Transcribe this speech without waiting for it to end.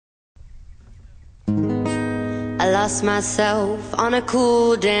I lost myself on a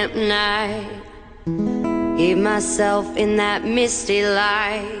cool, damp night. Gave myself in that misty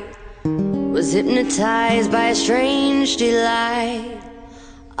light. Was hypnotized by a strange delight.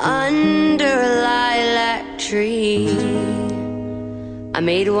 Under a lilac tree, I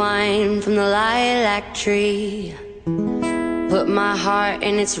made wine from the lilac tree. Put my heart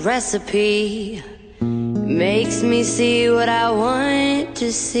in its recipe. It makes me see what I want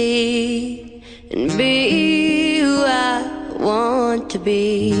to see, and be who I want to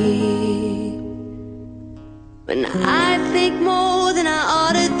be. When I think more than I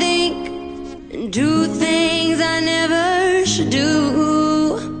ought to think, and do things I never should do,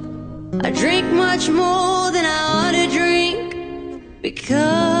 I drink much more than I ought to drink,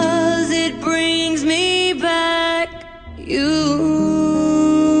 because it brings me back you.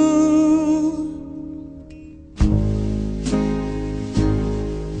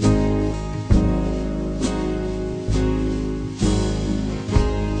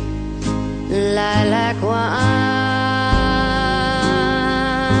 Lilac wine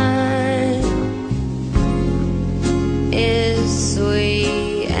is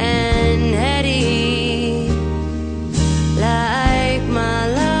sweet and heady, like my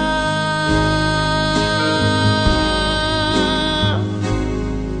love.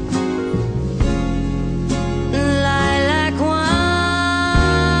 Lilac wine,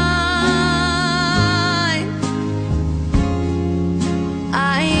 I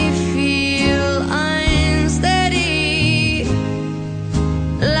feel unsteady,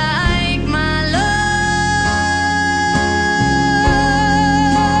 like my love.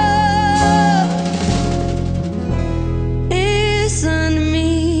 Listen to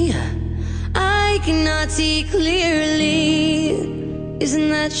me, I cannot see clearly. Isn't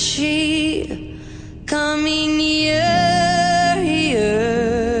that she coming near here?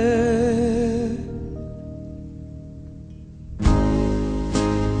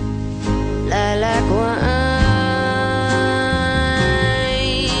 Lilac wine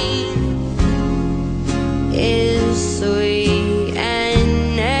is sweet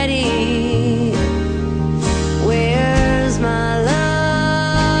and heady. Where's my love?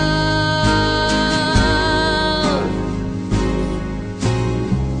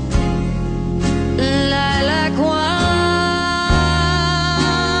 Lilac wine,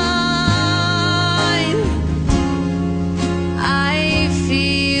 I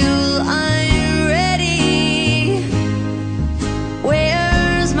feel unready.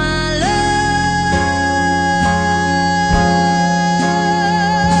 Where's my love?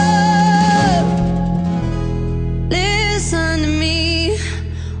 Listen to me,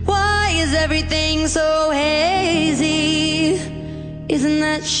 why is everything so hazy? Isn't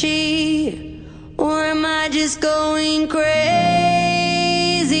that she, or am I just going crazy,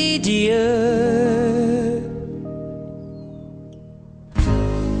 dear?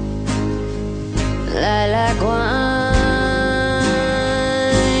 Lilac wine.